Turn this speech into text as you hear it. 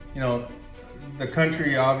you know, the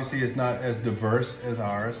country obviously is not as diverse as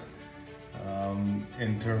ours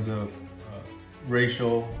in terms of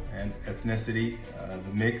racial and ethnicity,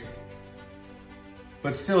 the mix.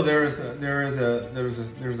 But still, there's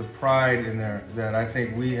a pride in there that I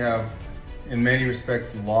think we have, in many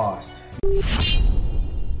respects, lost.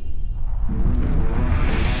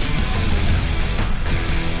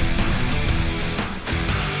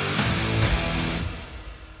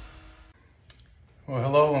 Well,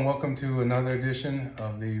 hello and welcome to another edition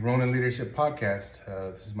of the Ronin Leadership Podcast.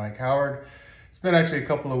 This is Mike Howard. It's been actually a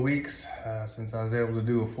couple of weeks since I was able to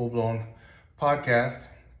do a full-blown podcast.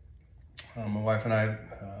 My wife and I have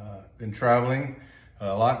been traveling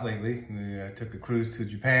a lot lately. We took a cruise to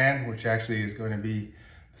Japan, which actually is going to be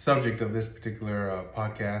the subject of this particular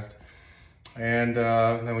podcast. And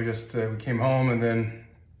then we came home, and then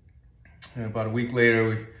about a week later,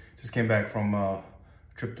 we just came back from a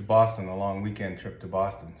trip to Boston, a long weekend trip to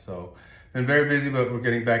Boston. So been very busy, but we're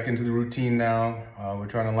getting back into the routine now. We're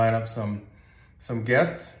trying to line up some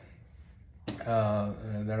guests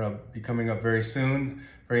that will be coming up very soon.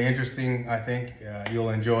 Very interesting, I think.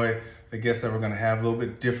 You'll enjoy the guests that we're going to have. A little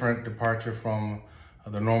bit different departure from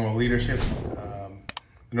the normal leadership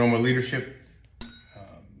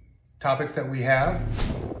topics that we have.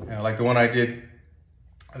 Like the one I did,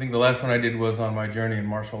 I think the last one I did was on my journey in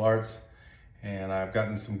martial arts, and I've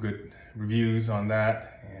gotten some good reviews on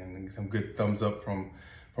that and some good thumbs up from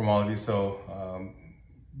all of you. So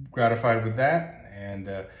gratified with that. And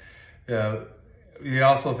the other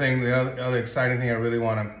exciting thing I really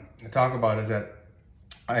want to talk about is that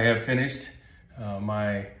I have finished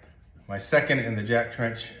my second in the Jack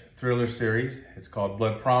Trench thriller series. It's called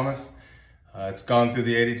Blood Promise. It's gone through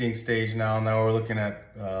the editing stage now. Now we're looking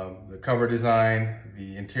at the cover design,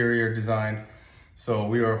 the interior design. So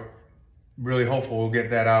we are really hopeful we'll get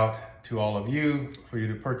that out to all of you for you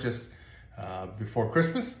to purchase before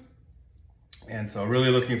Christmas. And so really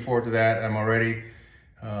looking forward to that. I already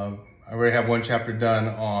have one chapter done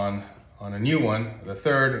on a new one, the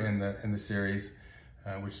third in the series,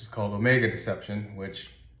 which is called Omega Deception, which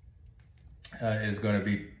is going to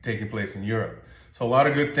be taking place in Europe. So a lot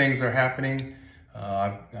of good things are happening.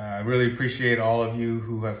 I really appreciate all of you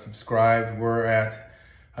who have subscribed. We're at,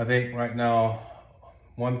 I think right now,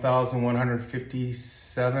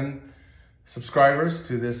 1,157 subscribers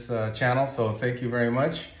to this channel. So thank you very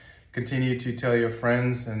much. Continue to tell your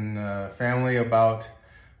friends and family about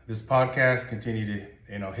this podcast. Continue to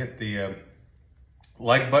hit the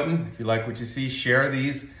like button if you like what you see. Share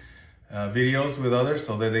these videos with others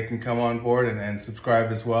so that they can come on board and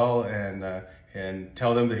subscribe as well, and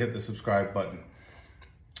tell them to hit the subscribe button.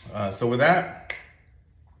 So with that,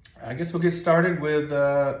 I guess we'll get started with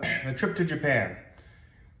a trip to Japan.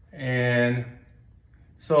 And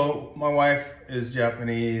so my wife is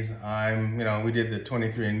Japanese. We did the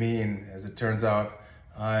 23andMe, and as it turns out,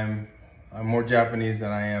 I'm more Japanese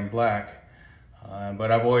than I am black.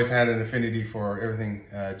 But I've always had an affinity for everything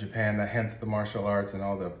Japan, hence the martial arts and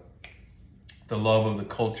all the love of the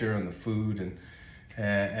culture and the food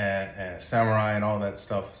and samurai and all that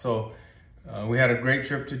stuff. So we had a great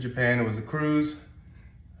trip to Japan. It was a cruise,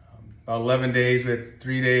 about 11 days. We had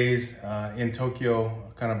 3 days in Tokyo,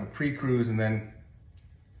 kind of a pre-cruise, and then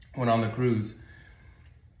went on the cruise.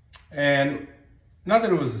 And not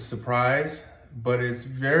that it was a surprise, but it's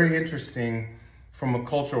very interesting from a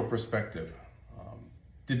cultural perspective.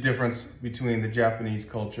 The difference between the Japanese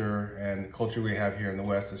culture and the culture we have here in the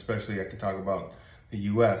West, especially I can talk about the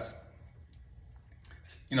U.S.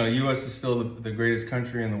 The U.S. is still the greatest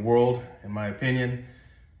country in the world, in my opinion.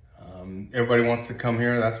 Everybody wants to come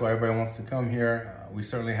here. That's why everybody wants to come here. We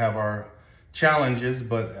certainly have our challenges,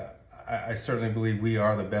 but I certainly believe we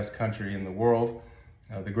are the best country in the world,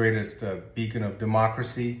 the greatest beacon of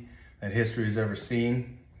democracy that history has ever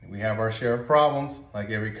seen. We have our share of problems, like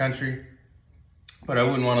every country, but I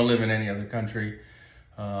wouldn't want to live in any other country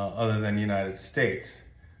other than the United States.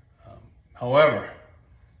 However,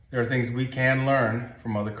 there are things we can learn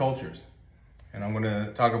from other cultures, and I'm going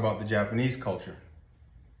to talk about the Japanese culture.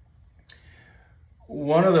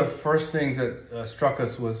 One of the first things that struck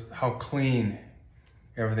us was how clean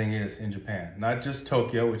everything is in Japan. Not just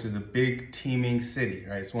Tokyo, which is a big teeming city,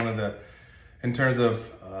 right? It's one of the, in terms of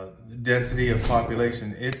density of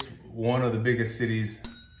population, it's one of the biggest cities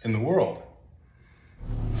in the world.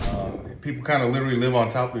 People kind of literally live on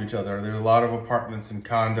top of each other. There's a lot of apartments and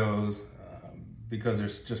condos because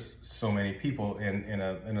there's just so many people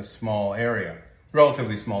in a small area,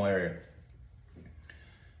 relatively small area.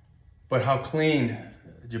 But how clean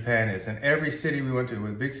Japan is. In every city we went to,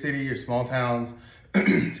 with big city or small towns,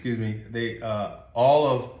 excuse me, all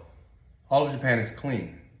of Japan is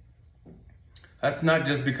clean. That's not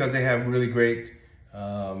just because they have really great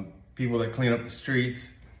people that clean up the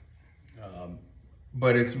streets,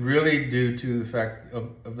 but it's really due to the fact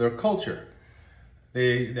of their culture.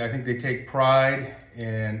 I think they take pride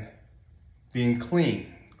in being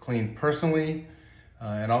clean personally,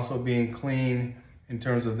 and also being clean in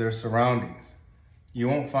terms of their surroundings. You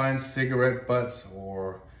won't find cigarette butts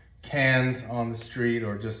or cans on the street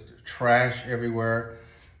or just trash everywhere,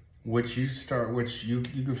 which you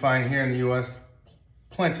can find here in the U.S.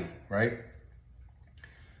 plenty, right?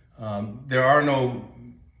 There are no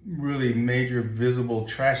really major visible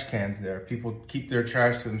trash cans there. People keep their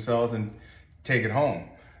trash to themselves and take it home.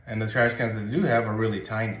 And the trash cans that they do have are really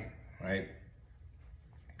tiny, right?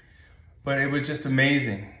 But it was just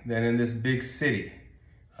amazing that in this big city,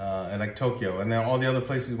 like Tokyo, and then all the other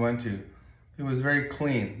places we went to, it was very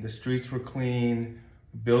clean. The streets were clean,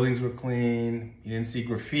 buildings were clean, you didn't see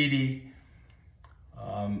graffiti.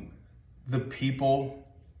 The people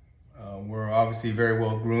were obviously very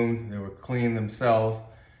well groomed, they were clean themselves.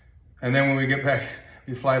 And then when we get back,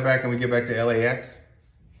 we fly back and we get back to LAX,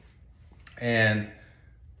 and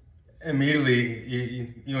immediately,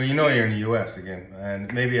 you know you're in the U.S. again,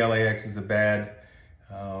 and maybe LAX is a bad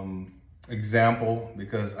example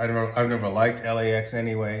because I've never liked LAX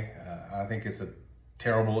anyway. I think it's a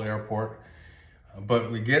terrible airport.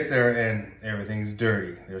 But we get there and everything's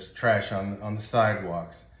dirty. There's trash on the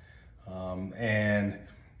sidewalks, and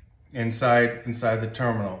inside the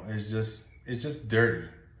terminal it's just dirty,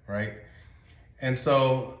 right? And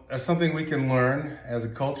so that's something we can learn as a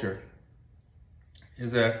culture.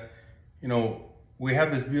 Is that, we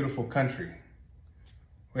have this beautiful country.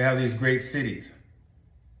 We have these great cities.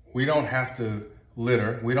 We don't have to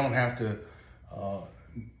litter. We don't have to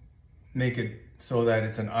make it so that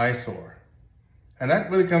it's an eyesore. And that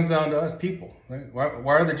really comes down to us people. Right?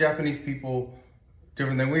 Why are the Japanese people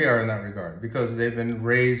different than we are in that regard? Because they've been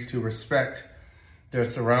raised to respect their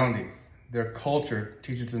surroundings. Their culture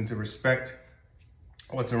teaches them to respect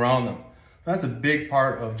what's around them. That's a big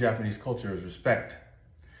part of Japanese culture, is respect.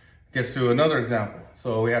 Gets to another example.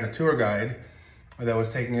 So we had a tour guide that was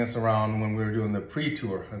taking us around when we were doing the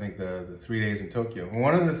pre-tour, I think the 3 days in Tokyo. And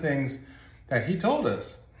one of the things that he told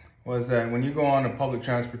us was that when you go on a public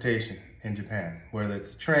transportation in Japan, whether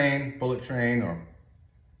it's a train, bullet train, or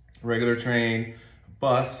regular train,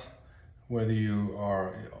 bus, whether you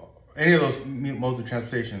are any of those modes of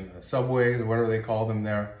transportation, subways or whatever they call them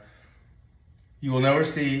there, you will never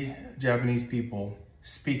see Japanese people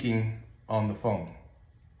speaking on the phone.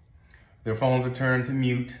 Their phones are turned to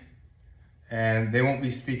mute, and they won't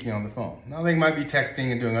be speaking on the phone. Now, they might be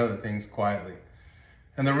texting and doing other things quietly.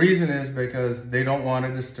 And the reason is because they don't want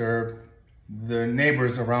to disturb the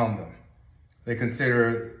neighbors around them. They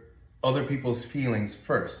consider other people's feelings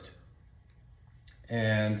first.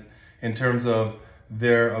 And in terms of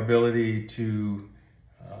their ability to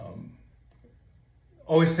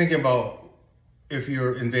always thinking about if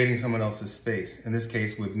you're invading someone else's space, in this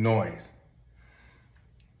case with noise.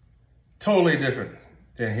 Totally different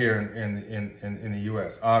than here in the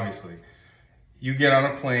US, obviously. You get on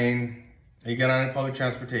a plane, you get on a public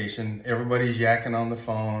transportation, everybody's yakking on the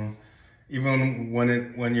phone. Even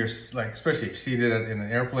when you're like, especially if you're seated in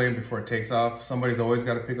an airplane before it takes off, somebody's always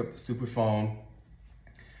got to pick up the stupid phone,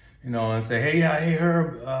 and say, hey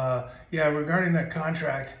Herb, regarding that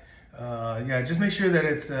contract, just make sure that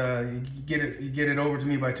it's you get it over to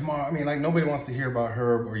me by tomorrow. I mean, like, nobody wants to hear about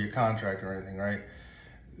Herb or your contract or anything, right?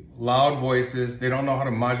 Loud voices. They don't know how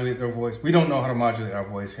to modulate their voice. We don't know how to modulate our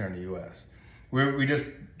voice here in the U.S. We just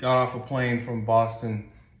got off a plane from Boston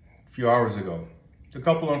a few hours ago. The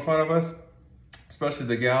couple in front of us, especially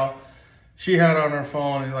the gal, she had on her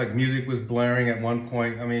phone, and like music was blaring at one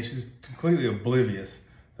point. I mean, she's completely oblivious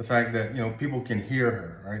the fact that people can hear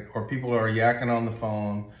her, right? Or people are yakking on the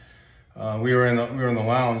phone. We were in the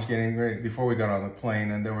lounge getting ready before we got on the plane,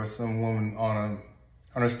 and there was some woman on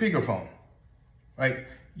a speakerphone, right?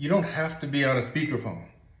 You don't have to be on a speakerphone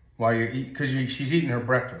while you eat, because she's eating her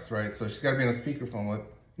breakfast, right? So she's got to be on a speakerphone.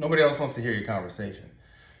 Nobody else wants to hear your conversation.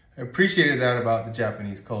 I appreciated that about the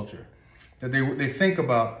Japanese culture, that they think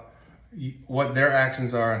about what their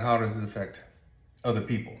actions are and how does it affect other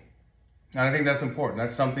people. And I think that's important.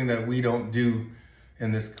 That's something that we don't do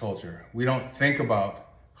in this culture. We don't think about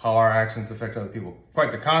how our actions affect other people.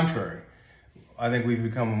 Quite the contrary. I think we've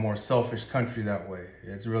become a more selfish country that way.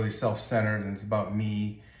 It's really self-centered, and it's about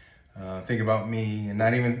me. Think about me, and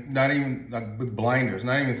not even like with blinders,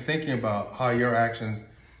 not even thinking about how your actions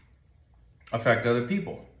affect other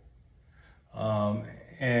people.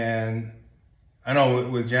 And I know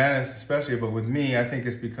with Janice especially, but with me, I think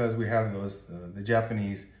it's because we have the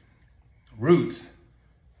Japanese roots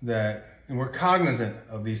that, And we're cognizant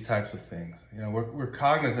of these types of things. You know, we're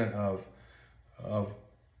cognizant of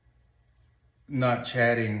not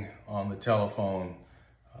chatting on the telephone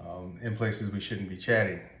in places we shouldn't be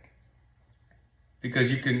chatting, because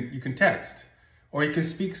you can text or you can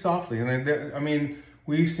speak softly. And I mean,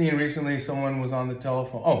 we've seen recently someone was on the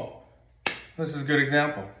telephone. Oh, this is a good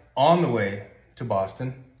example. On the way to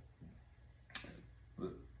Boston,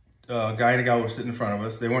 a guy and a gal were sitting in front of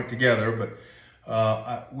us. They weren't together, but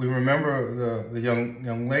we remember the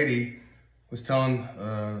young lady was telling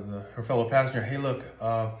her fellow passenger, "Hey, look,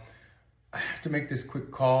 I have to make this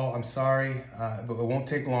quick call. I'm sorry, but it won't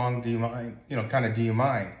take long. Do you mind? You know, kind of, do you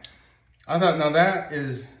mind?" I thought, now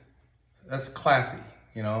that's classy,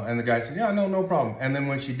 you know. And the guy said, "Yeah, no problem." And then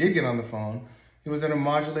when she did get on the phone, it was in a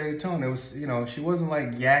modulated tone. It was, you know, she wasn't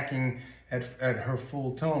like yakking at her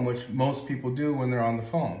full tone, which most people do when they're on the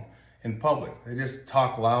phone in public. They just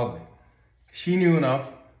talk loudly. She knew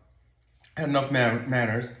enough, had enough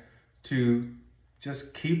manners to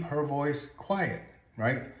just keep her voice quiet,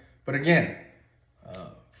 right? But again,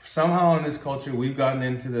 somehow in this culture, we've gotten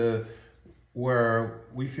into where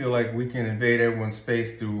we feel like we can invade everyone's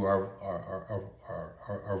space through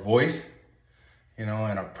our voice, you know,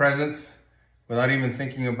 and our presence, without even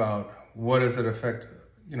thinking about what does it affect,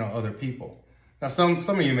 you know, other people. Now, some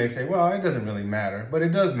of you may say, well, it doesn't really matter, but it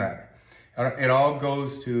does matter. It all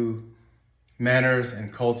goes to manners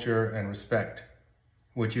and culture and respect,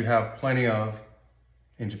 which you have plenty of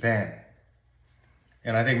in Japan.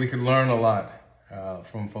 And I think we could learn a lot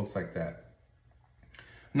from folks like that.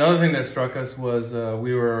 Another thing that struck us was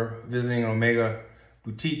we were visiting an Omega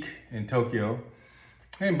boutique in Tokyo.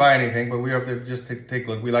 I didn't buy anything, but we were up there just to take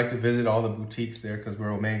a look. We like to visit all the boutiques there because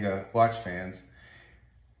we're Omega watch fans.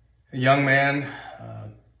 A young man,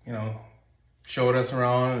 you know, showed us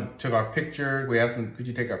around, took our picture. We asked him, could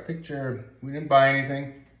you take our picture? We didn't buy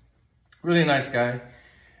anything. Really nice guy.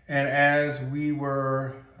 And as we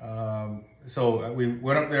were, so we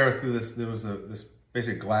went up there through this, there was this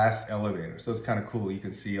basic glass elevator. So it's kind of cool. You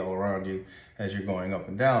can see all around you as you're going up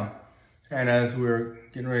and down. And as we were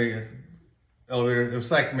getting ready at the elevator, it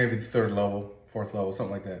was like maybe the third level, fourth level,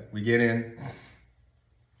 something like that. We get in,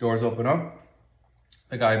 doors open up,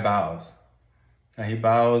 the guy bows. And he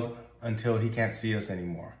bows until he can't see us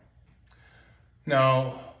anymore.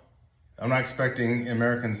 Now, I'm not expecting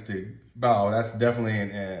Americans to bow. That's definitely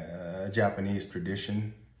a Japanese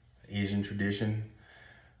tradition, Asian tradition.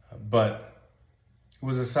 But it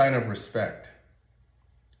was a sign of respect.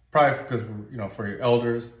 Probably because, you know, for your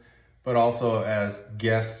elders, but also as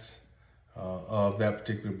guests of that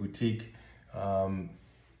particular boutique,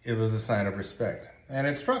 it was a sign of respect. And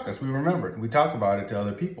it struck us. We remembered. We talked about it to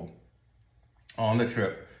other people on the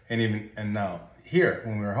trip, and now here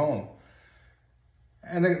when we were home.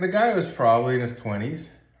 And the guy was probably in his 20s,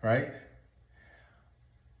 right?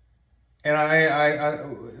 And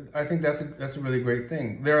I think that's a really great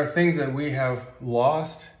thing. There are things that we have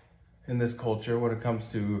lost in this culture when it comes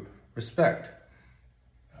to respect.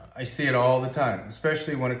 I see it all the time,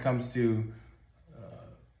 especially when it comes to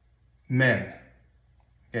men.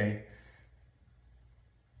 Okay,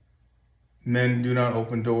 men do not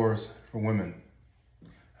open doors for women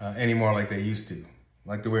anymore like they used to,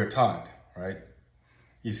 like they were taught, right?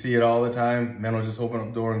 You see it all the time. Men will just open up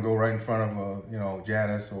the door and go right in front of,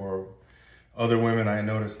 Janice or other women. I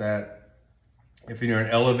noticed that. If you're in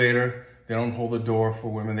an elevator, they don't hold the door for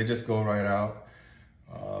women. They just go right out.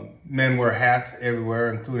 Men wear hats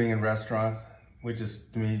everywhere, including in restaurants, which is,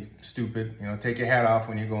 to me, stupid. You know, take your hat off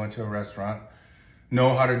when you go into a restaurant.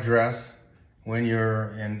 Know how to dress when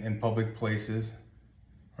you're in public places,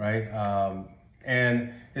 right?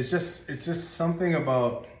 And it's just something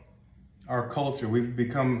about our culture. We've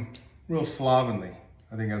become real slovenly,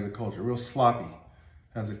 I think, as a culture, real sloppy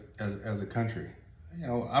as a country. You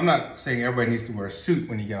know, I'm not saying everybody needs to wear a suit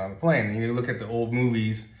when you get on a plane. And you look at the old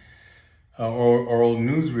movies or old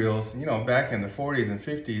newsreels, you know, back in the 40s and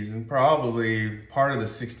 50s and probably part of the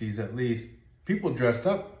 60s at least, people dressed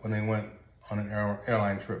up when they went on an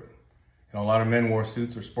airline trip. You know, a lot of men wore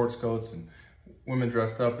suits or sports coats and women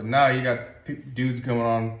dressed up. And now you got dudes coming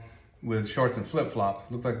on with shorts and flip-flops.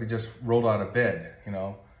 Look like they just rolled out of bed, you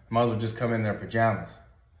know. Might as well just come in their pajamas.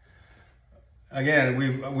 Again,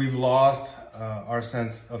 we've lost our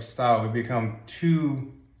sense of style. We've become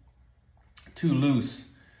too loose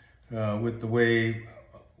with the way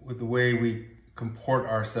we comport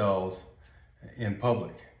ourselves in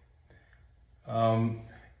public.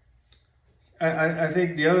 I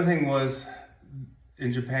think the other thing was,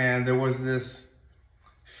 in Japan, there was this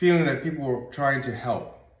feeling that people were trying to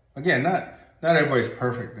help. Again, not everybody's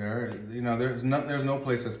perfect there. You know, there's no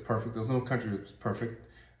place that's perfect. There's no country that's perfect.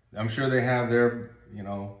 I'm sure they have their,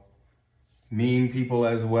 mean people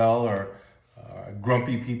as well, or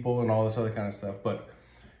grumpy people and all this other kind of stuff. But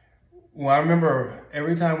I remember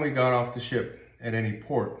every time we got off the ship at any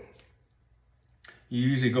port, you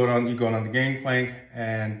usually go on the gangplank,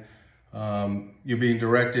 and you're being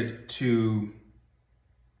directed to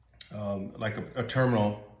like a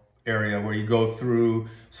terminal area where you go through.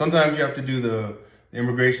 Sometimes you have to do the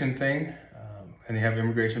immigration thing, and they have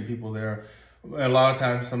immigration people there. A lot of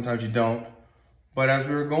times, sometimes you don't. But as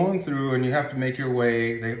we were going through, and you have to make your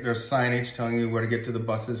way, there's signage telling you where to get to the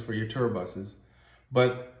buses for your tour buses.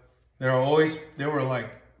 But there were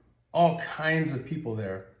like all kinds of people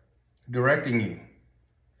there directing you,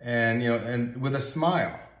 and and with a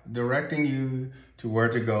smile, directing you to where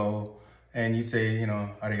to go. And you say,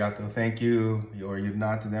 arigato, thank you, or you'd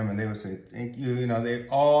nod to them, and they would say, thank you. They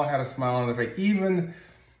all had a smile on their face. Even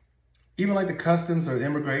like the customs or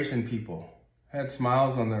immigration people had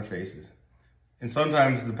smiles on their faces. And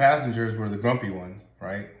sometimes the passengers were the grumpy ones,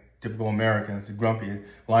 right? Typical Americans, the grumpy,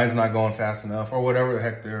 line's not going fast enough, or whatever the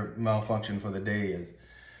heck their malfunction for the day is.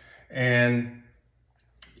 And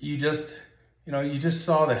you just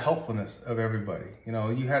saw the helpfulness of everybody.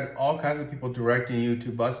 You had all kinds of people directing you to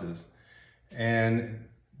buses, and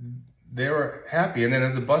they were happy. And then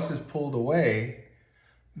as the buses pulled away,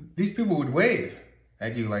 these people would wave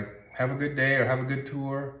at you like, have a good day or have a good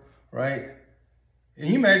tour, right? And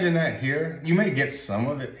you imagine that here? You may get some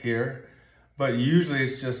of it here, but usually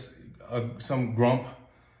it's just some grump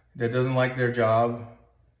that doesn't like their job,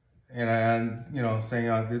 and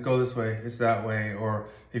saying, go this way, it's that way. Or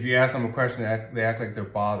if you ask them a question, they act like they're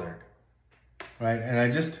bothered, right?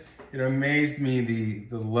 And it amazed me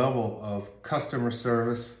the level of customer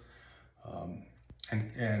service,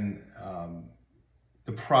 and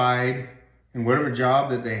the pride in whatever job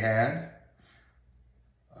that they had.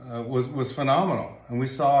 Was phenomenal, and we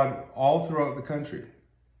saw it all throughout the country.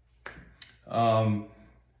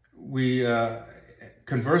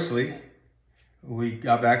 Conversely, we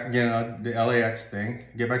got back again on the LAX thing.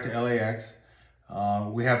 Get back to LAX.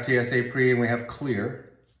 We have TSA Pre and we have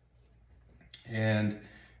Clear. And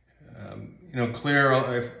Clear.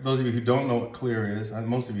 If those of you who don't know what Clear is,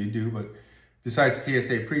 most of you do, but besides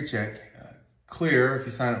TSA Pre-check, Clear. If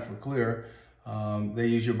you sign up for Clear. They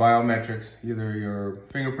use your biometrics, either your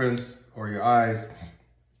fingerprints or your eyes.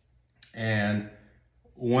 And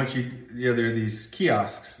once there are these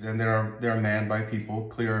kiosks, and they're manned by people,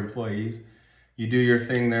 Clear employees. You do your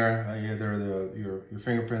thing there, either your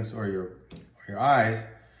fingerprints or your eyes.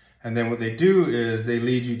 And then what they do is they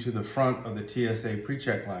lead you to the front of the TSA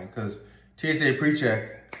pre-check line, because TSA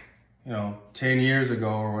pre-check, 10 years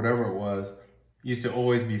ago or whatever it was, used to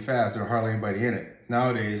always be fast. There was hardly anybody in it.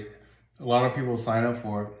 Nowadays, a lot of people sign up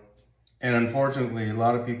for it, and unfortunately, a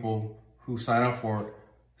lot of people who sign up for it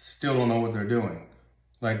still don't know what they're doing.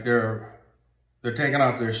 Like they're taking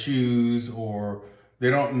off their shoes, or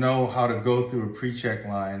they don't know how to go through a pre-check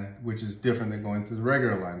line, which is different than going through the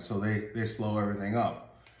regular line. So they slow everything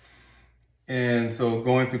up. And so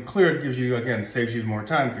going through Clear gives you, again, saves you more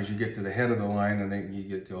time, because you get to the head of the line and then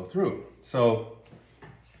you go through. So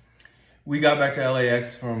we got back to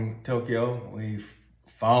LAX from Tokyo. We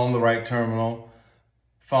found the right terminal,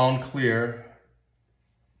 found Clear.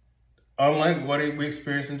 Unlike what we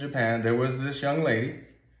experienced in Japan, there was this young lady,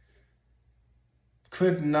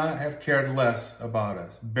 could not have cared less about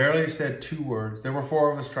us. Barely said 2 words. There were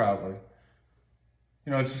 4 of us traveling.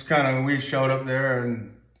 It's just we showed up there,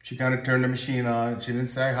 and she kind of turned the machine on. She didn't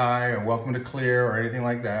say hi or welcome to Clear or anything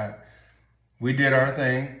like that. We did our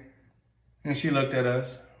thing, and she looked at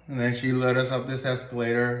us, and then she led us up this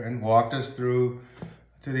escalator and walked us through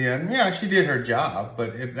to the end. Yeah, she did her job,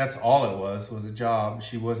 but that's all it was a job.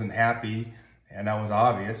 She wasn't happy, and that was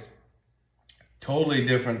obvious. Totally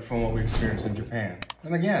different from what we experienced in Japan.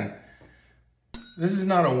 And again, this is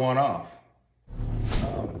not a one-off.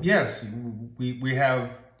 Yes, we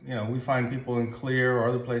have, we find people in Clear or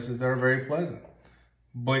other places that are very pleasant,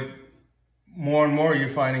 but more and more you're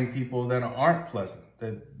finding people that aren't pleasant,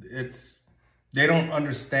 they don't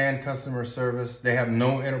understand customer service. They have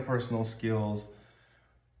no interpersonal skills.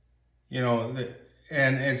 And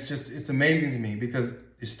it's amazing to me, because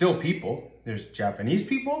there's still people. There's Japanese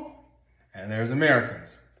people and there's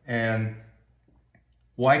Americans. And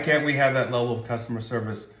why can't we have that level of customer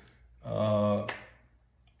service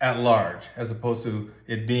at large, as opposed to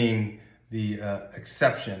it being the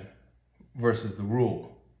exception versus the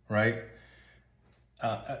rule, right?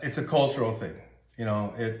 It's a cultural thing.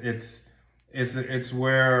 It's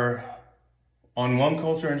where on one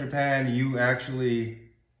culture in Japan, you actually,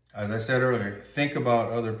 as I said earlier, think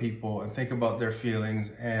about other people and think about their feelings,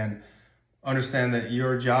 and understand that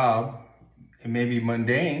your job, it may be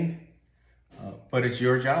mundane, but it's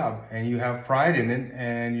your job and you have pride in it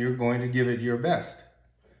and you're going to give it your best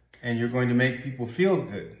and you're going to make people feel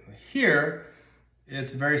good. Here,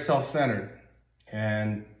 it's very self-centered,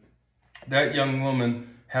 and that young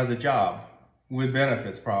woman has a job with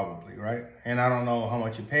benefits probably, right? And I don't know how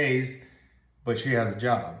much it pays, but she has a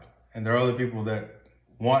job. And there are other people that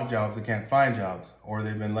want jobs that can't find jobs, or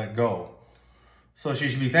they've been let go. So she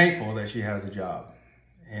should be thankful that she has a job.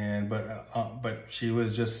 But she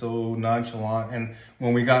was just so nonchalant. And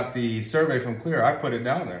when we got the survey from Clear, I put it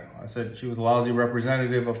down there. I said she was a lousy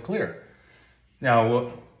representative of Clear.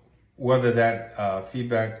 Now, whether that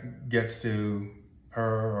feedback gets to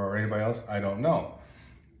her or anybody else, I don't know.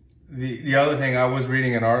 The other thing, I was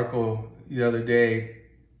reading an article the other day,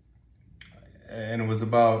 and it was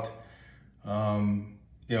about,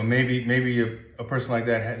 maybe a person like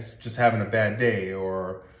that has just having a bad day,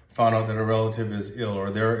 or found out that a relative is ill, or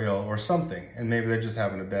they're ill, or something, and maybe they're just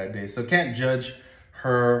having a bad day. So can't judge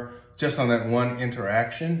her just on that one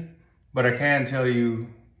interaction, but I can tell you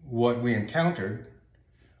what we encountered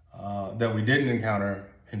that we didn't encounter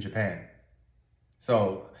in Japan.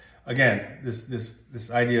 So again,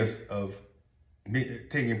 this idea of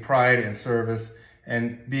taking pride in service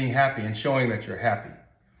and being happy and showing that you're happy.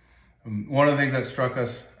 One of the things that struck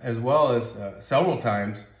us as well is several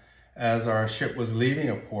times as our ship was leaving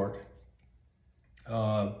a port,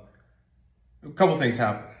 a couple things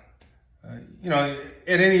happened.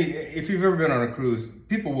 If you've ever been on a cruise,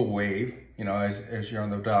 people will wave, as you're on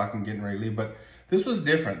the dock and getting ready to leave, but this was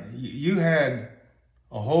different. You had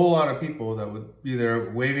a whole lot of people that would be there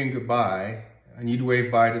waving goodbye, and you'd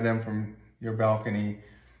wave bye to them from your balcony,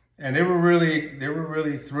 and they were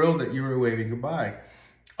really thrilled that you were waving goodbye.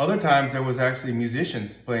 Other times there was actually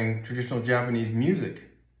musicians playing traditional Japanese music.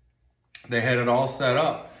 They had it all set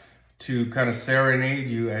up to kind of serenade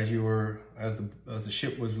you as the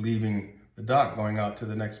ship was leaving the dock, going out to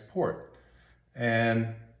the next port.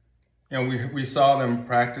 And we saw them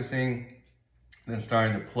practicing, then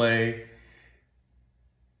starting to play.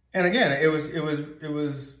 And again, it was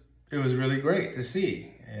really great to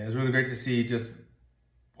see. It was really great to see just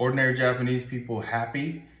ordinary Japanese people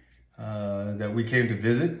happy that we came to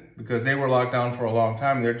visit, because they were locked down for a long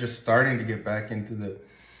time. They're just starting to get back into the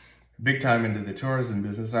tourism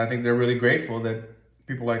business. And I think they're really grateful that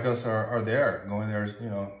people like us are there, going there,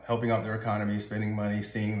 helping out their economy, spending money,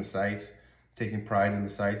 seeing the sights, taking pride in the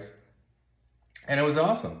sights. And it was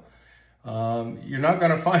awesome. You're not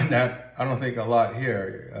going to find that, I don't think, a lot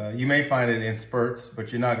here. You may find it in spurts,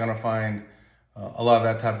 but you're not going to find a lot of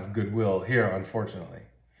that type of goodwill here, unfortunately.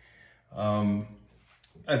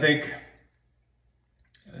 I think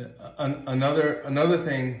another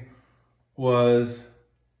thing was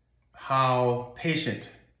how patient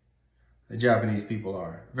the Japanese people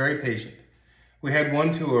are. Very patient. We had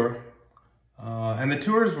one tour, and the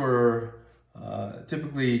tours were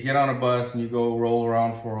typically get on a bus and you go roll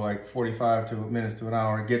around for like 45 minutes to an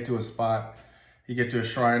hour, get to a spot, you get to a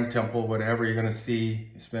shrine, temple, whatever you're going to see.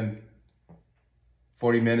 You spend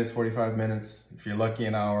 40 minutes, 45 minutes, if you're lucky,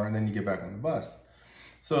 an hour, and then you get back on the bus.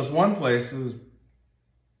 So it's one place, I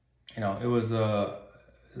think it was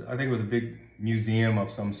a big museum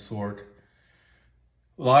of some sort.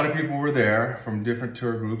 A lot of people were there from different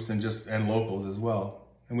tour groups and locals as well.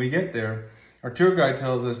 And we get there, our tour guide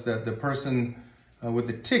tells us that the person with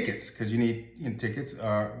the tickets, because you need tickets,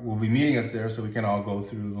 will be meeting us there so we can all go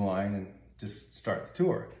through the line and just start the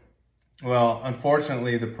tour. Well,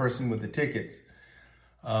 unfortunately, the person with the tickets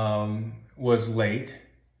was late,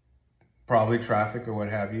 probably traffic or what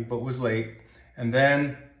have you, but was late. And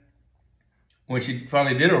then when she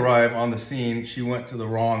finally did arrive on the scene, she went to the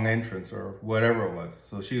wrong entrance or whatever it was.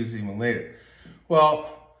 So she was even later.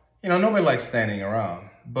 Well, nobody likes standing around,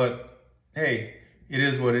 but hey, it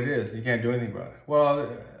is what it is. You can't do anything about it. Well,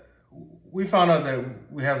 we found out that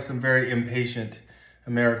we have some very impatient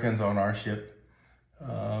Americans on our ship,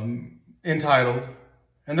 entitled,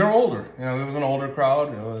 and they're older. It was an older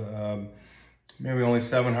crowd, maybe only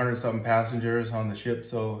 700 something passengers on the ship.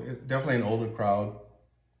 So definitely an older crowd.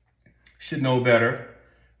 Should know better,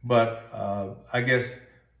 but I guess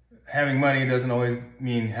having money doesn't always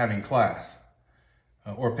mean having class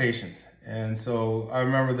or patience. And so I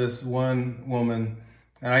remember this one woman,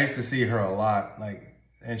 and I used to see her a lot,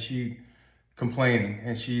 and she complaining,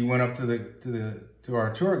 and she went up to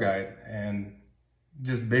our tour guide and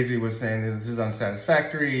just basically was saying that this is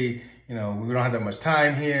unsatisfactory. We don't have that much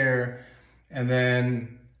time here. And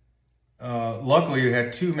then luckily we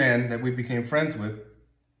had two men that we became friends with.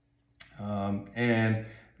 And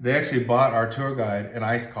they actually bought our tour guide an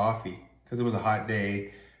iced coffee because it was a hot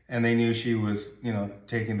day, and they knew she was,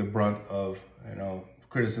 taking the brunt of,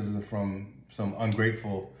 criticism from some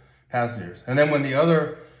ungrateful passengers. And then when the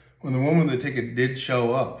woman with the ticket did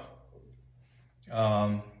show up,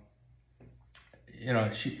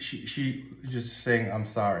 she was just saying, I'm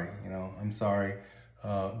sorry, I'm sorry,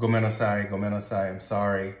 gomenasai, gomenasai, I'm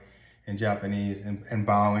sorry, in Japanese, and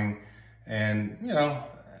bowing. And,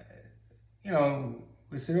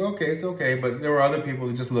 we said, okay, it's okay. But there were other people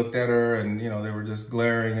that just looked at her and, they were just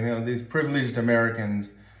glaring. And, these privileged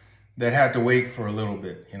Americans that had to wait for a little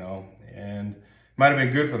bit, and it might have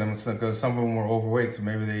been good for them because some of them were overweight. So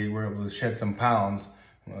maybe they were able to shed some pounds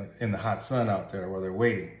in the hot sun out there while they're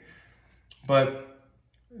waiting. But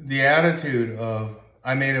the attitude of,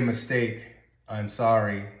 I made a mistake, I'm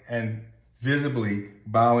sorry, and visibly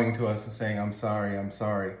bowing to us and saying, I'm sorry, I'm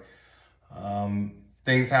sorry.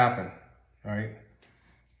 Things happen, right?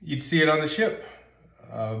 You'd see it on the ship.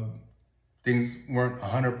 Things weren't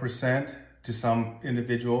 100% to some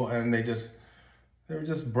individual, and they were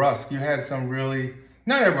just brusque. You had some really,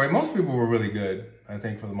 not everybody, most people were really good, I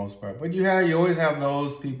think, for the most part. But you always have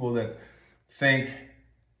those people that think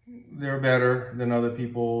they're better than other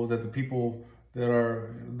people, that the people that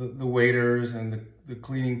are the waiters and the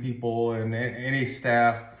cleaning people and any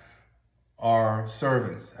staff are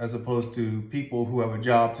servants, as opposed to people who have a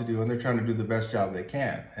job to do and they're trying to do the best job they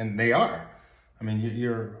can. And they are. I mean,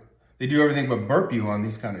 they do everything but burp you on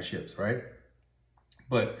these kind of ships, right?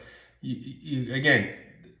 But again,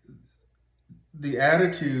 the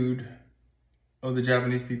attitude of the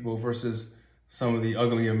Japanese people versus some of the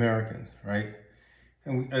ugly Americans, right?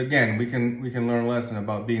 And we can learn a lesson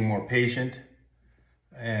about being more patient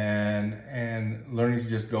and learning to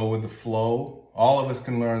just go with the flow. All of us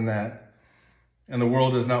can learn that. And the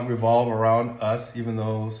world does not revolve around us, even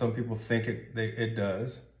though some people think it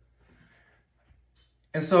does.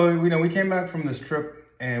 And so, we came back from this trip,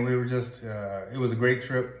 and we were just, it was a great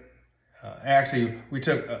trip. Actually, we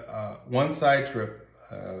took one side trip.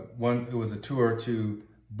 It was a tour to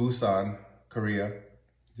Busan, Korea.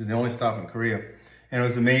 It's the only stop in Korea. And it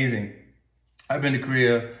was amazing. I've been to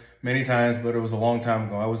Korea many times, but it was a long time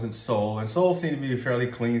ago. I was in Seoul, and Seoul seemed to be a fairly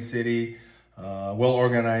clean city,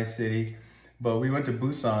 well-organized city. But we went to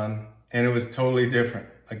Busan, and it was totally different.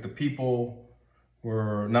 Like, the people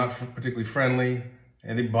were not particularly friendly,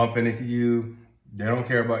 and they bump into you. They don't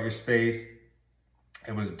care about your space.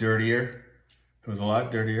 It was dirtier. It was a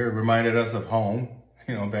lot dirtier. It reminded us of home,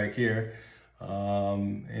 back here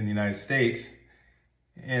in the United States.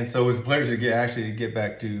 And so it was a pleasure to get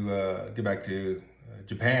back to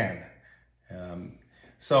Japan.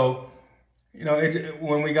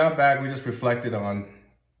 When we got back, we just reflected on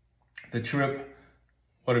the trip,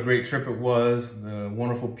 what a great trip it was, the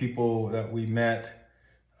wonderful people that we met,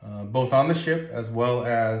 both on the ship as well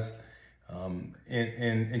as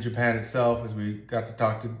in Japan itself, as we got to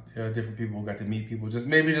talk to different people, got to meet people, just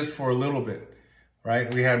for a little bit,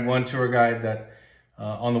 right? We had one tour guide that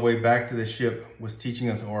on the way back to the ship was teaching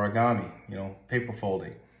us origami, paper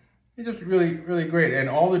folding. It's just really, really great. And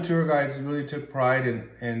all the tour guides really took pride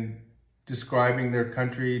in describing their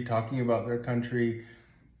country, talking about their country.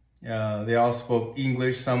 They all spoke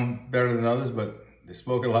English, some better than others, but they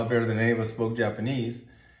spoke a lot better than any of us spoke Japanese.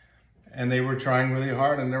 And they were trying really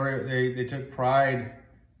hard, and they took pride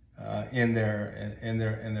in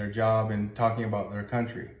their job and talking about their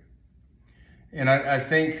country. And I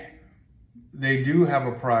think they do have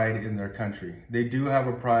a pride in their country. They do have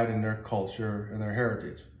a pride in their culture and their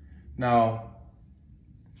heritage. Now,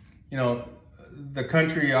 the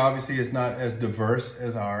country obviously is not as diverse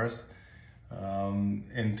as ours.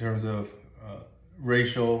 In terms of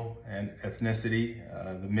racial and ethnicity,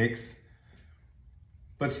 the mix,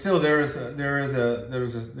 but still there is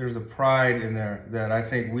a pride in there that I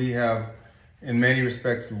think we have, in many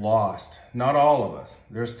respects, lost. Not all of us.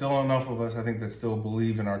 There's still enough of us, I think, that still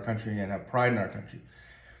believe in our country and have pride in our country.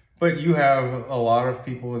 But you have a lot of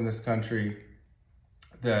people in this country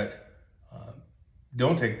that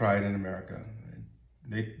don't take pride in America.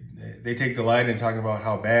 They take delight in talking about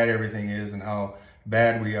how bad everything is and how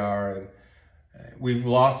bad we are. And we've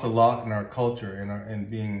lost a lot in our culture in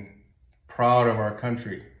being proud of our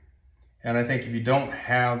country. And I think if you don't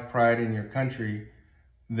have pride in your country,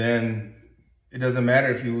 then it doesn't matter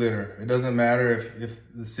if you litter. It doesn't matter if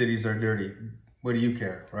the cities are dirty. What do you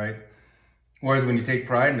care, right? Whereas when you take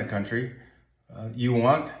pride in the country, you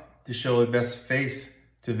want to show the best face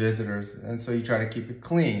to visitors. And so you try to keep it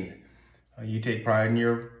clean. You take pride in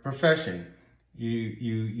your profession.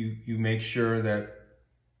 You make sure that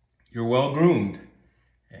you're well groomed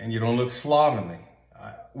and you don't look slovenly.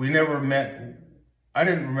 I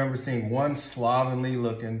didn't remember seeing one slovenly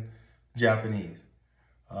looking Japanese.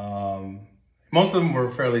 Most of them were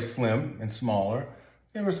fairly slim and smaller.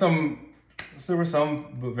 There were some,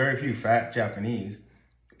 but very few fat Japanese.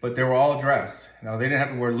 But they were all dressed. Now, they didn't have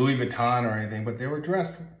to wear Louis Vuitton or anything, but they were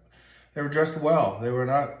dressed. They were dressed well. They were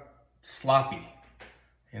not sloppy,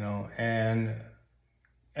 And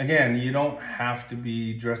again, you don't have to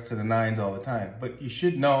be dressed to the nines all the time, but you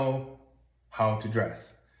should know how to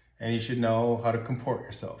dress, and you should know how to comport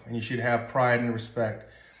yourself, and you should have pride and respect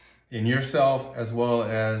in yourself as well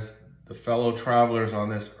as the fellow travelers on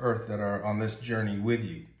this earth that are on this journey with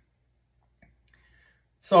you.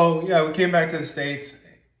 So yeah, we came back to the States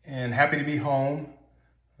and happy to be home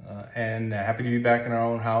and happy to be back in our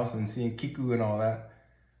own house and seeing Kiku and all that.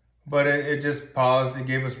 But it just paused. It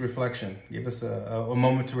gave us reflection, gave us a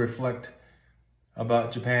moment to reflect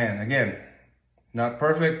about Japan. Again, not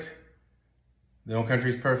perfect. No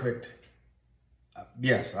country's perfect.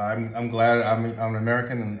 Yes, I'm glad I'm an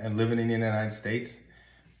American and living in the United States.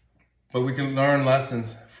 But we can learn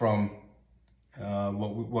lessons from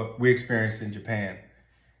what we experienced in Japan,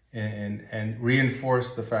 and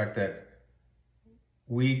reinforce the fact that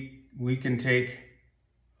we can take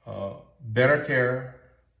better care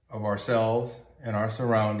of ourselves and our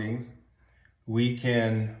surroundings. We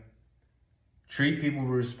can treat people with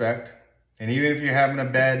respect, and even if you're having a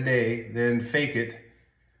bad day, then fake it.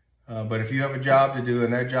 But if you have a job to do,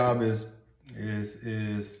 and that job is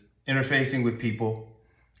interfacing with people,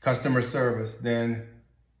 customer service, then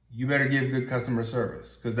you better give good customer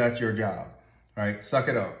service, because that's your job, right? Suck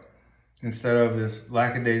it up. Instead of this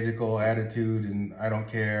lackadaisical attitude and I don't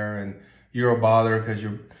care and you're a bother because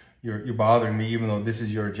you're bothering me, even though this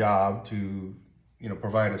is your job to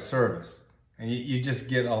provide a service. And you just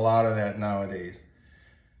get a lot of that nowadays,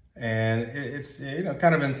 and it's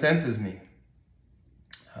kind of incenses me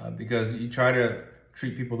because you try to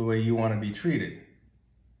treat people the way you want to be treated.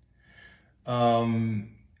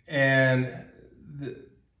 And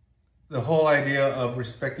the whole idea of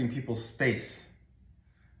respecting people's space,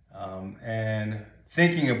 and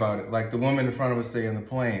thinking about it, like the woman in front of us today on the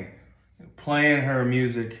plane, playing her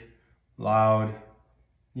music loud,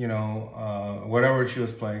 whatever she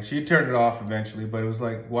was playing. She turned it off eventually, but it was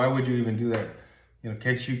like, why would you even do that?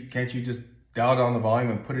 Can't you just dial down the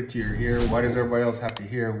volume and put it to your ear? Why does everybody else have to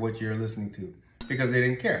hear what you're listening to? Because they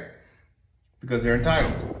didn't care, because they're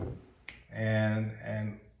entitled, and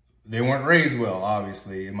they weren't raised well,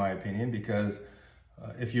 obviously, in my opinion, because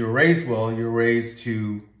if you're raised well, you're raised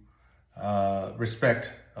to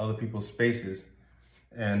respect other people's spaces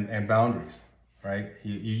and boundaries, right?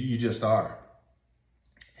 You just are.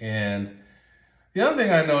 And the other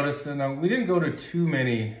thing I noticed, and we didn't go to too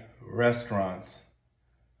many restaurants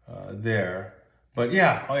there, but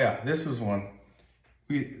this was one.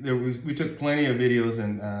 We took plenty of videos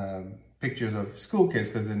and pictures of school kids,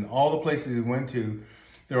 because in all the places we went to,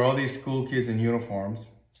 there are all these school kids in uniforms,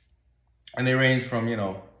 and they range from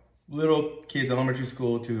little kids, elementary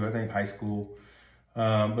school, to I think high school,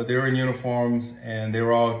 but they were in uniforms, and they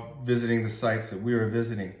were all visiting the sites that we were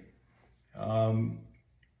visiting,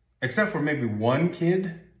 except for maybe one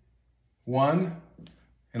kid,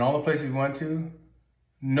 in all the places we went to.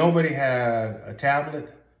 Nobody had a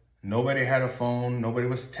tablet, nobody had a phone, nobody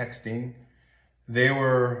was texting. They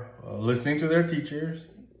were listening to their teachers,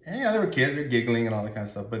 and they were kids, they're giggling and all that kind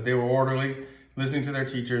of stuff, but they were orderly, listening to their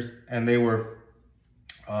teachers, and they were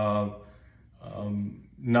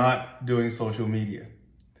not doing social media.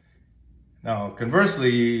 Now,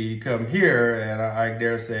 conversely, you come here, and I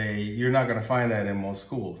dare say you're not going to find that in most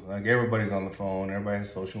schools. Like, everybody's on the phone, everybody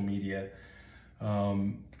has social media.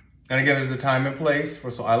 And again, there's a time and place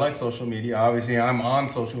so I like social media. Obviously, I'm on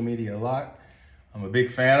social media a lot. I'm a big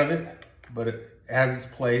fan of it, but it has its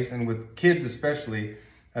place. And with kids especially,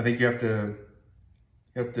 I think you have to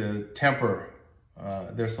temper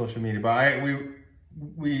their social media. But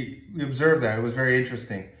we observed that. It was very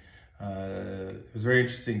interesting. It was very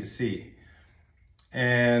interesting to see.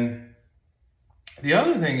 And the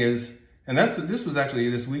other thing is, and this was actually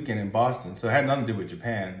this weekend in Boston, so it had nothing to do with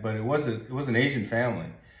Japan, but it was an Asian family.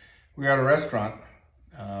 We were at a restaurant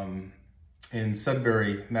in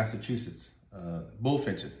Sudbury, Massachusetts,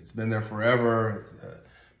 Bullfinches. It's been there forever. It's a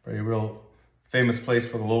very real famous place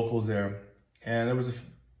for the locals there. And there was a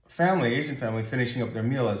Asian family, finishing up their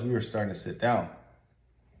meal as we were starting to sit down.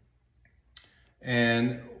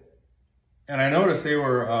 And I noticed they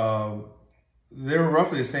were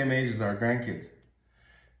roughly the same age as our grandkids.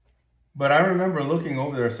 But I remember looking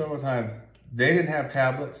over there several times. They didn't have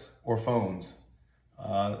tablets or phones.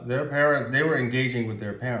 Their parents, they were engaging with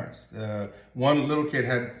their parents. One little kid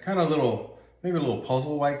had kind of maybe a little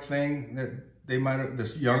puzzle-like thing that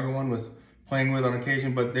this younger one was playing with on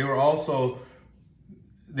occasion, but they were also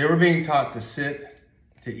they were being taught to sit,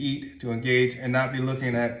 to eat, to engage, and not be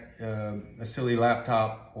looking at a silly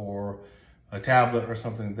laptop or a tablet or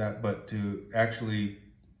something like that, but to actually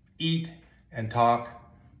eat and talk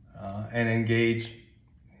and engage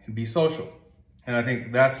and be social. And I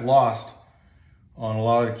think that's lost on a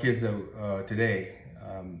lot of the kids that today.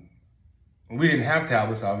 We didn't have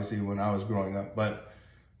tablets, obviously, when I was growing up, but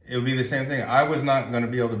it would be the same thing. I was not going to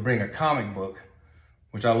be able to bring a comic book,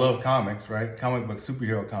 which I love comics, right? Comic book,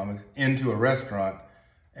 superhero comics, into a restaurant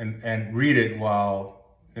and read it while,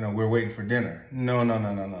 we're waiting for dinner. No.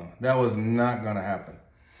 That was not going to happen.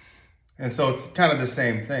 And so it's kind of the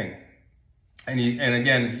same thing. And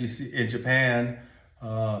again, you see in Japan,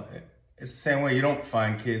 it's the same way. You don't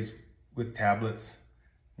find kids with tablets,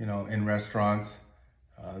 in restaurants.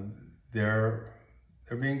 They're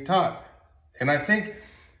being taught. And I think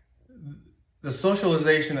the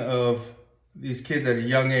socialization of these kids at a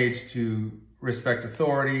young age to respect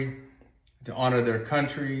authority, to honor their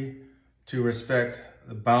country, to respect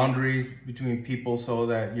the boundaries between people so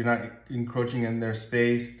that you're not encroaching in their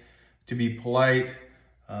space, to be polite,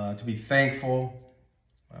 to be thankful,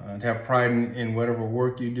 to have pride in whatever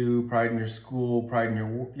work you do, pride in your school, pride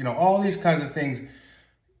in your, all these kinds of things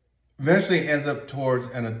eventually ends up towards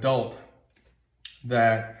an adult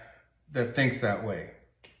that thinks that way.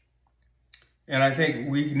 And I think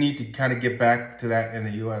we need to kind of get back to that in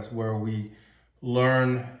the U.S. where we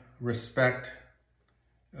learn respect.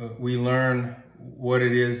 We learn what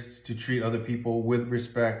it is to treat other people with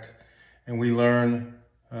respect. And we learn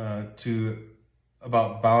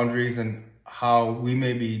about boundaries and how we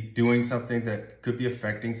may be doing something that could be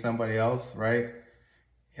affecting somebody else, right?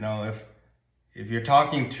 If you're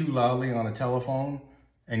talking too loudly on a telephone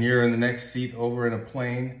and you're in the next seat over in a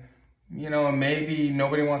plane, maybe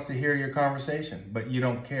nobody wants to hear your conversation, but you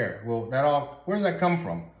don't care. Well, where does that come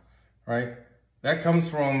from, right? That comes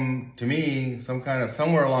from, to me,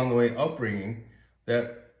 somewhere along the way upbringing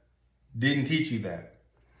that didn't teach you that.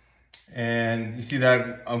 And you see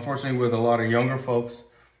that, unfortunately, with a lot of younger folks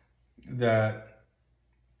that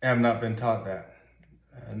have not been taught that.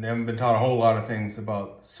 And they haven't been taught a whole lot of things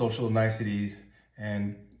about social niceties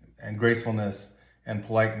and gracefulness and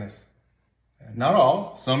politeness. Not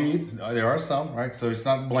all, there are some, right? So it's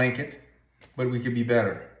not blanket, but we could be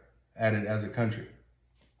better at it as a country.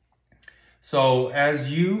 So as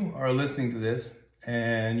you are listening to this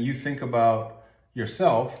and you think about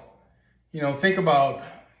yourself, think about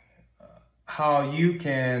how you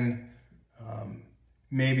can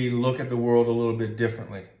maybe look at the world a little bit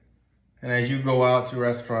differently. And as you go out to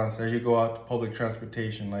restaurants, as you go out to public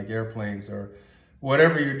transportation like airplanes or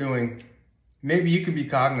whatever you're doing, maybe you can be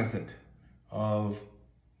cognizant of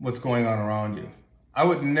what's going on around you. I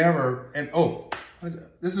would never,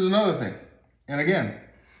 this is another thing. And again,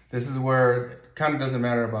 this is where it kind of doesn't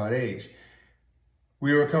matter about age.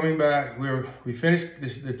 We were coming back, we finished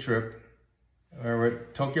the trip. We were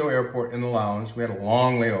at Tokyo Airport in the lounge. We had a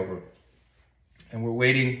long layover. And we're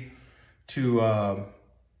waiting to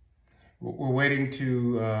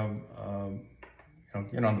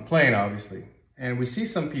get on the plane, obviously. And we see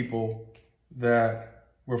some people that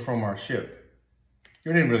were from our ship.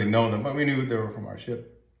 We didn't really know them, but we knew they were from our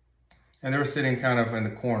ship. And they were sitting kind of in the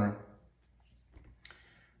corner.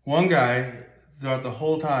 One guy, throughout the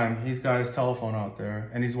whole time, he's got his telephone out there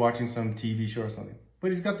and he's watching some TV show or something.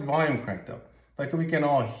 But he's got the volume cranked up, like we can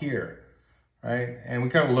all hear, right? And we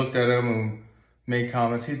kind of looked at him and made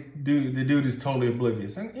comments. The dude is totally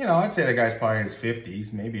oblivious. And, I'd say the guy's probably in his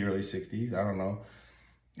 50s, maybe early 60s, I don't know.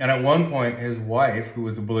 And at one point, his wife, who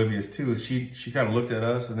was oblivious too, she kind of looked at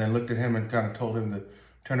us and then looked at him and kind of told him to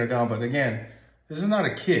turn it down. But again, this is not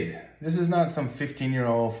a kid. This is not some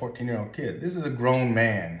 15-year-old, 14-year-old kid. This is a grown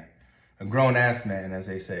man, a grown-ass man, as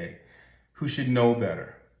they say, who should know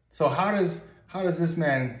better. So how does this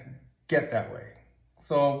man get that way?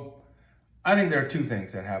 So I think there are two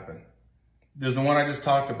things that happen. There's the one I just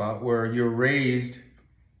talked about, where you're raised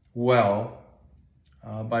well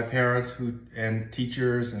by parents and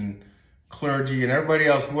teachers and clergy and everybody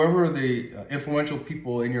else, whoever the influential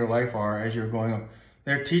people in your life are as you're growing up.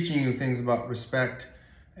 They're teaching you things about respect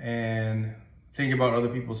and thinking about other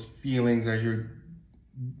people's feelings as you're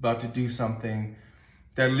about to do something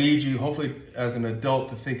that leads you, hopefully, as an adult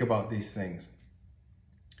to think about these things.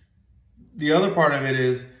 The other part of it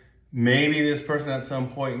is maybe this person at some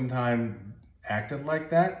point in time acted like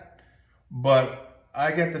that, but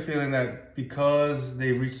I get the feeling that because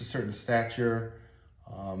they've reached a certain stature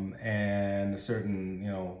and a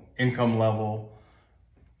certain, income level,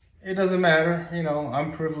 it doesn't matter.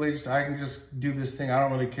 I'm privileged. I can just do this thing. I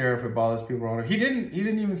don't really care if it bothers people around. He didn't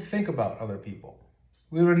even think about other people.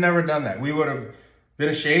 We would have never done that. We would have been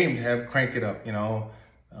ashamed to have crank it up,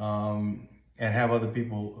 and have other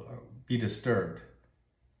people be disturbed.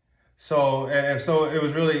 So it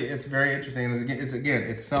was really, it's very interesting. And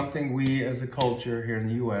it's something we as a culture here in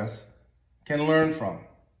the U.S. can learn from,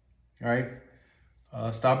 right?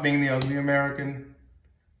 Stop being the ugly American.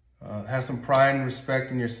 Have some pride and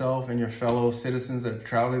respect in yourself and your fellow citizens that are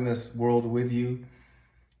traveling this world with you.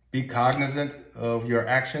 Be cognizant of your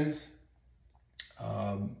actions.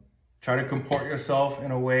 Try to comport yourself in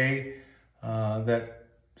a way that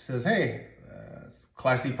says, hey,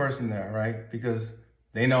 classy person there, right? Because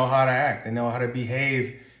they know how to act. They know how to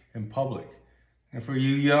behave in public. And for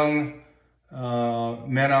you young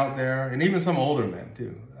men out there, and even some older men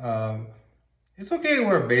too, it's okay to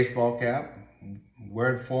wear a baseball cap,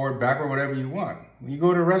 wear it forward, backward, whatever you want. When you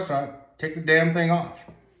go to a restaurant, take the damn thing off.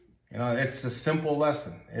 It's a simple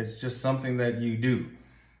lesson. It's just something that you do.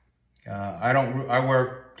 I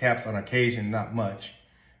wear caps on occasion, not much.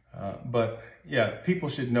 But yeah, people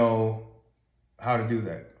should know how to do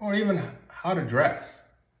that, or even how to dress,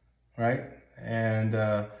 right? And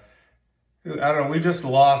I don't know, we just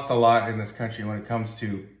lost a lot in this country when it comes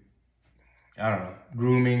to,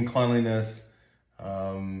 grooming, cleanliness,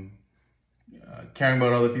 caring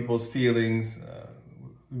about other people's feelings.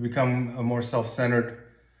 We become a more self-centered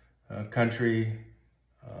country,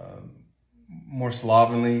 more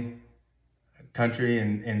slovenly country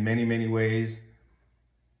in many, many ways.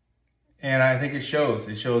 And I think it shows.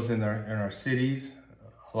 It shows in our cities.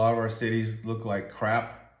 A lot of our cities look like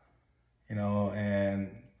crap, and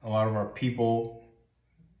a lot of our people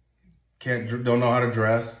don't know how to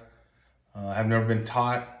dress, have never been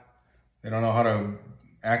taught. They don't know how to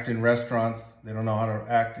act in restaurants. They don't know how to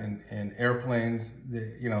act in airplanes,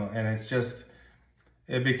 and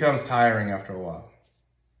it becomes tiring after a while.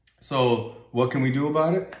 So what can we do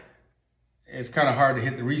about it? It's kind of hard to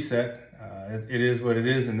hit the reset. It is what it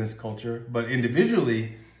is in this culture, but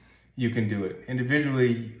individually, you can do it.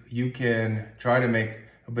 Individually, you can try to make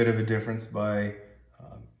a bit of a difference by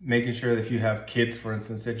making sure that if you have kids, for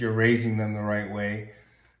instance, that you're raising them the right way,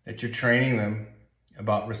 that you're training them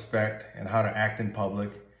about respect and how to act in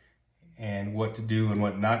public and what to do and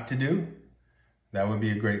what not to do. That would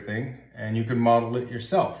be a great thing. And you can model it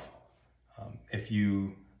yourself if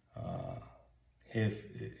you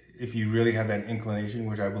really have that inclination,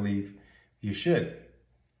 which I believe you should.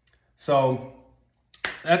 So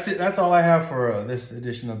that's it. That's all I have for this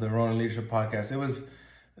edition of the Ronin Leadership Podcast. It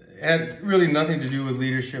had really nothing to do with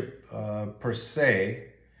leadership per se,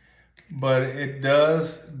 but it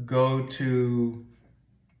does go to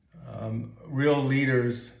real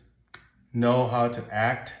leaders know how to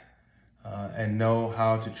act and know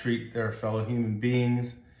how to treat their fellow human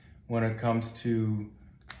beings when it comes to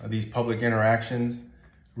these public interactions.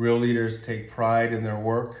 Real leaders take pride in their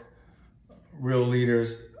work. Real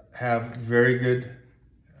leaders have very good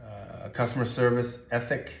customer service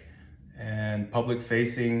ethic and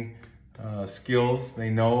public-facing skills. They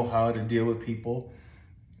know how to deal with people.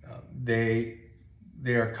 They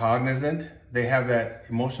are cognizant. They have that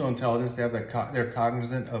emotional intelligence. They're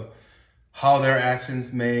cognizant of how their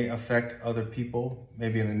actions may affect other people,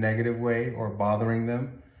 maybe in a negative way or bothering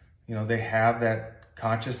them. They have that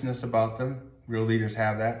consciousness about them. Real leaders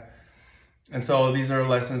have that. And so these are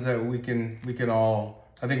lessons that we can all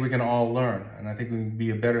learn, and I think we can be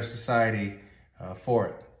a better society for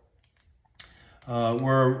it.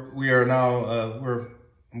 We're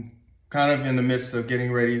kind of in the midst of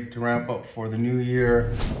getting ready to ramp up for the new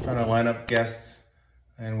year, trying to line up guests,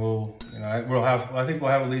 and I think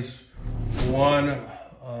we'll have at least one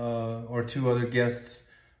or two other guests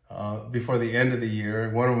before the end of the year.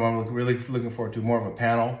 One of them I'm really looking forward to, more of a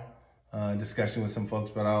panel discussion with some folks,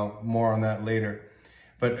 but more on that later.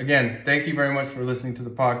 But again, thank you very much for listening to the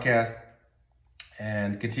podcast,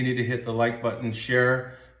 and continue to hit the like button,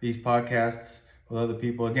 share these podcasts with other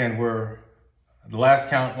people. Again, we're the last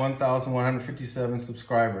count, 1,157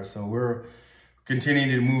 subscribers. So we're continuing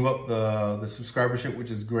to move up the subscribership,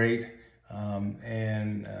 which is great.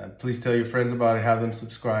 And please tell your friends about it, have them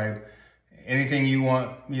subscribe. Anything you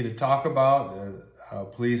want me to talk about,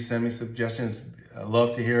 please send me suggestions. I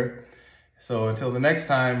love to hear it. So until the next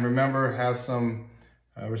time, remember, have some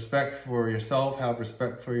respect for yourself, have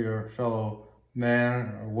respect for your fellow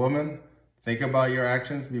man or woman. Think about your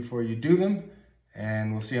actions before you do them,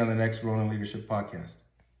 and we'll see you on the next Ronin Leadership Podcast.